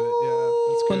 do it. Yeah,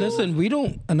 that's But listen, we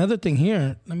don't. Another thing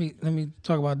here. Let me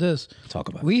talk about this. Talk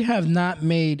about it. We have not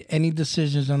made any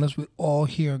decisions unless we all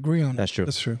here agree on it. That's true.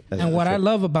 That's true. And what I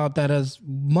love about that, as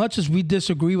much as we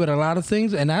disagree with a lot of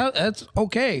things, and that's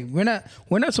okay. We're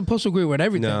not supposed to agree with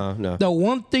everything. No. The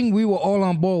one thing we were all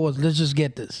on board was let's just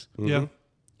get this. Yeah.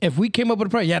 If we came up with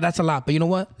a price, yeah, that's a lot. But you know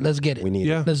what? Let's get it. We need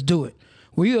Yeah. it. Let's do it.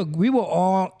 We were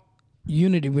all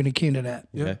unity when it came to that.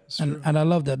 Yeah. And I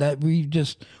love that. That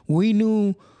we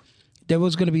knew there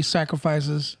was going to be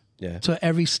sacrifices to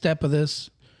every step of this.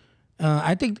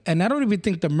 I think, and I don't even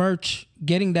think the merch,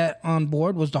 getting that on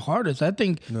board was the hardest. I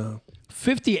think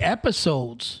 50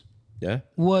 episodes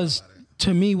was,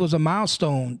 to me, was a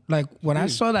milestone. Like when I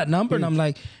saw that number and I'm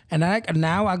like,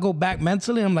 now I go back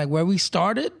mentally, I'm like, where we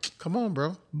started? Come on,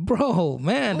 bro. Bro,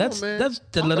 man, that's the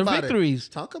Talk little about it. victories.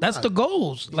 Talk about That's the it.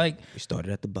 goals. Like, We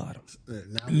started at the bottom.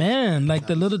 man, like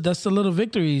that's the little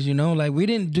victories, you know? Like we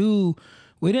didn't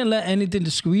let anything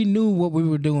we knew what we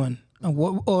were doing.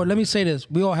 Or let me say this,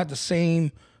 we all had the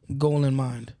same goal in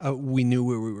mind. We knew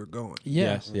where we were going.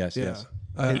 Yes.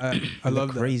 I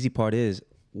love the crazy part is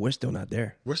we're still not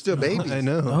there. We're still babies. I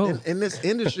know. In this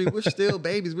industry, we're still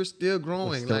babies. We're still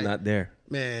growing. Still not there.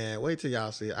 Man, wait till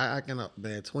y'all see. I cannot.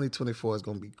 Man, 2024 is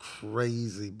gonna be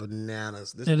crazy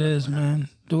bananas. It is, man.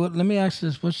 Let me ask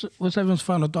this. What's everyone's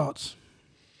final thoughts?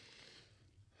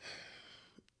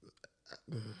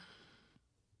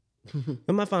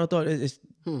 And my final thought is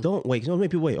don't wait. Don't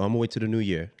make people wait. Oh, I'm gonna wait till the new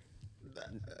year.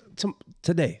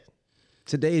 Today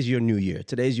is your new year.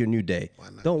 Today is your new day.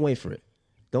 Don't wait for it.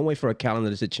 Don't wait for a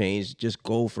calendar to change. Just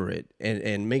go for it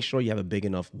and make sure you have a big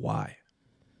enough why.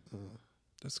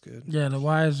 That's good. Yeah, the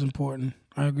why is important.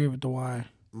 I agree with the why.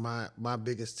 My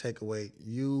biggest takeaway: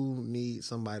 you need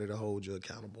somebody to hold you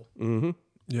accountable. Mm-hmm.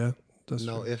 Yeah, that's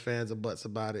No true. ifs, ands, or buts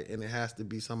about it, and it has to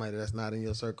be somebody that's not in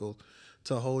your circle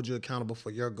to hold you accountable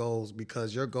for your goals,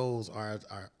 because your goals are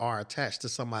attached to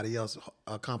somebody else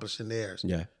accomplishing theirs.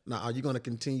 Yeah. Now, are you going to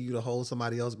continue to hold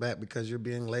somebody else back because you're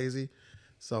being lazy?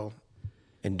 So,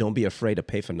 And don't be afraid to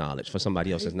pay for knowledge, for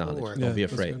somebody else's knowledge. for it. Don't Yeah, be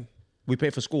that's afraid. good. We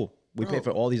pay for school. We pay for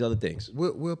all these other things.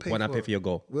 we'll pay. Why not pay for your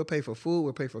goal? We'll pay for food.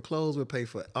 We'll pay for clothes. We'll pay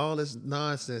for all this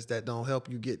nonsense that don't help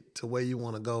you get to where you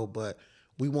want to go. But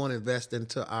we want to invest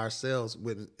into ourselves,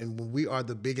 and when we are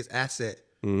the biggest asset,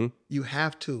 you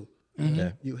have to.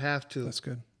 Yeah. You have to. That's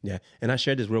good. Yeah. And I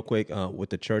shared this real quick with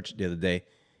the church the other day,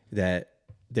 that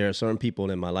there are certain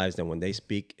people in my lives that when they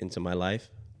speak into my life,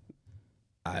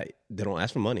 they don't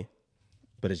ask for money,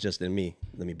 but it's just in me.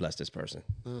 Let me bless this person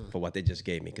for what they just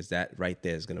gave me, because that right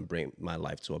there is going to bring my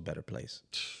life to a better place.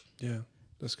 Yeah,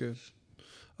 that's good.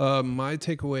 My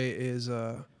takeaway is,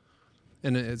 and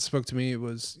it spoke to me, it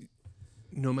was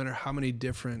no matter how many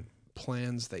different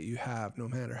plans that you have, no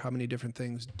matter how many different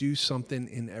things, do something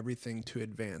in everything to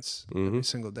advance every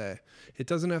single day. It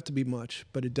doesn't have to be much,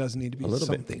 but it does need to be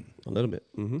something. A little bit.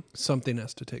 Mm-hmm. Something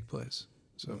has to take place.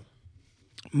 So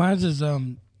Mine is let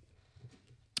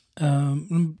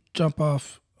me jump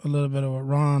off a little bit of a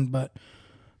Ron, but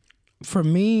for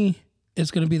me,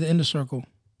 it's going to be the inner circle.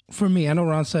 For me, I know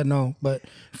Ron said no, but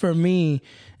for me,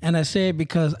 and I say it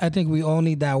because I think we all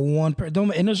need that one person,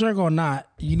 don't inner circle or not,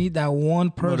 you need that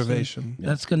one person Motivation.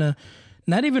 that's going to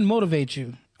not even motivate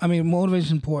you. I mean, motivation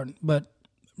is important, but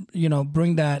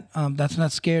bring that, that's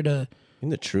not scared to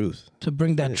the truth, to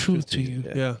bring that truth to you.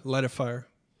 Yeah, light a fire.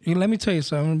 Let me tell you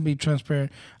something. I'm gonna be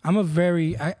transparent.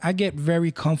 I get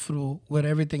very comfortable with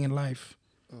everything in life,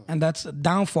 and that's a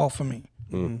downfall for me.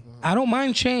 I don't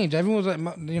mind change. Everyone's like,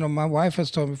 my wife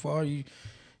has told me before, is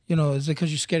it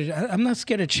because you're scared? I'm not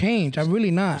scared of change. I'm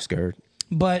really not. You're scared,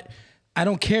 but I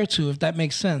don't care to, if that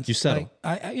makes sense. You settle.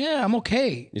 I'm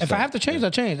okay. If I have to change, I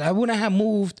change. I wouldn't have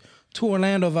moved to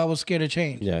Orlando if I was scared of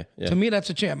change. Yeah. To me, that's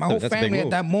a change. My whole family at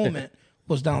that moment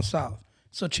was down south.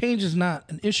 So change is not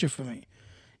an issue for me.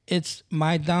 It's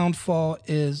my downfall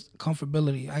is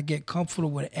comfortability. I get comfortable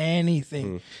with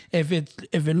anything. If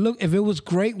it was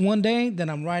great one day, then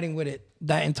I'm riding with it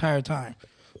that entire time.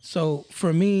 So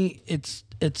for me, it's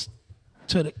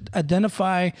to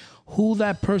identify who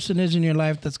that person is in your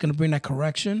life that's going to bring that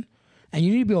correction, and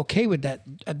you need to be okay with that.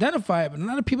 Identify it, but a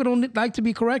lot of people don't like to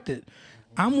be corrected.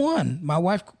 I'm one. My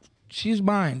wife, she's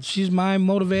mine. She's my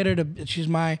motivator. She's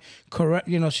my correct.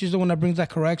 She's the one that brings that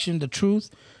correction, the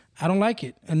truth. I don't like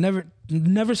it. It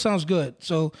never sounds good.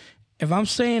 So if I'm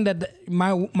saying that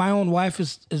my own wife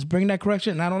is bringing that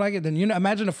correction and I don't like it, then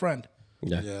imagine a friend.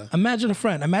 Yeah. Imagine a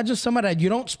friend. Imagine somebody that you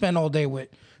don't spend all day with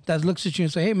that looks at you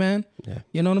and say, "Hey man,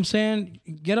 you know what I'm saying?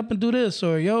 Get up and do this,"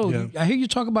 or "Yo, I hear you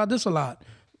talk about this a lot.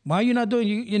 Why are you not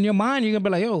doing?" In your mind, you're gonna be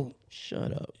like, "Yo,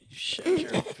 shut up, shut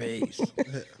your face."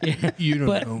 You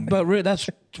don't know me. But that's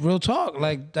real talk.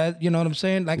 Like that, you know what I'm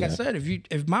saying? Like I said,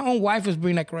 if my own wife is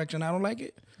bringing that correction, I don't like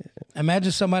it.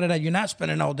 Imagine somebody that you're not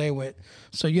spending all day with.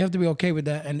 So you have to be okay with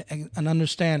that and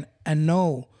understand and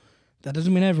know that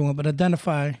doesn't mean everyone, but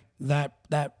identify that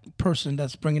person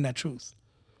that's bringing that truth.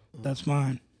 That's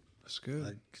mine. That's good.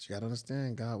 Like, you gotta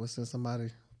understand, God will send somebody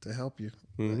to help you.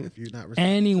 If you're not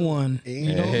anyone,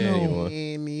 you don't know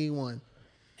anyone.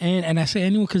 And I say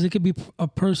anyone because it could be a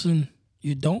person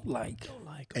you don't like.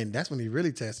 And that's when he's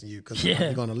really testing you, because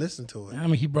you're gonna listen to it. I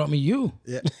mean, he brought me you.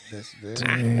 Yeah, that's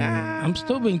very. I'm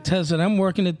still being tested. I'm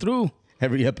working it through.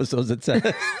 Every episode's a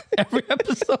test. Every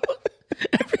episode.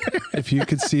 If you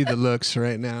could see the looks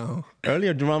right now.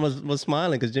 Earlier, Jerome was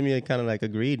smiling because Jimmy had kind of like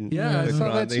agreed. And Yeah, I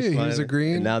saw that too. He was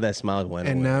agreeing. And now that smile went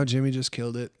away. And now Jimmy just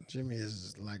killed it. Jimmy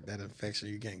is like that infection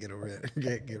you can't get rid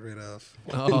of.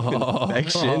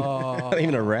 Infection. Not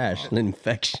even a rash, an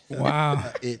infection. Wow.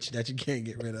 An itch that you can't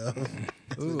get rid of.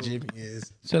 That's what Jimmy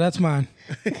is. So that's mine.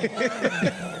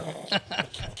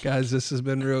 Guys, this has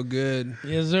been real good.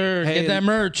 Yes, sir. Hey, get that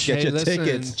merch. Get your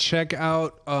tickets. Check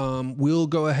out. We'll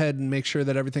go ahead and make sure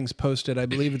that everything's posted. I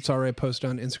believe it's already posted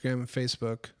on Instagram and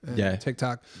Facebook and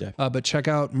TikTok. Yeah. But check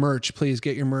out merch. Please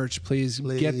get your merch. Please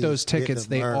get those tickets.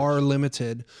 They are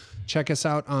limited. Check us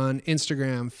out on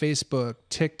Instagram, Facebook,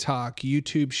 TikTok,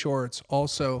 YouTube Shorts.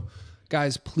 Also,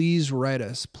 guys, please write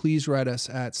us. Please write us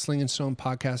at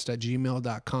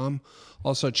slingandstonepodcast@gmail.com.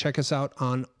 Also, check us out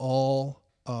on all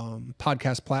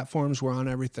podcast platforms. We're on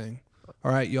everything.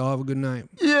 All right, y'all have a good night.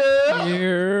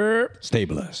 Yeah. Stay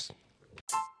blessed.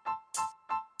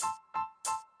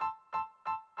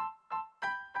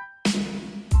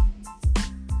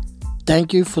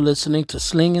 Thank you for listening to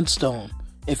Sling and Stone.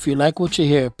 If you like what you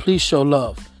hear, please show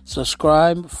love.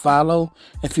 Subscribe, follow.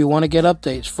 If you want to get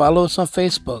updates, follow us on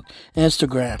Facebook,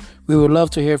 Instagram. We would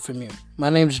love to hear from you. My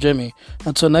name's Jimmy.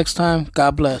 Until next time,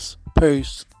 God bless.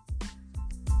 Peace.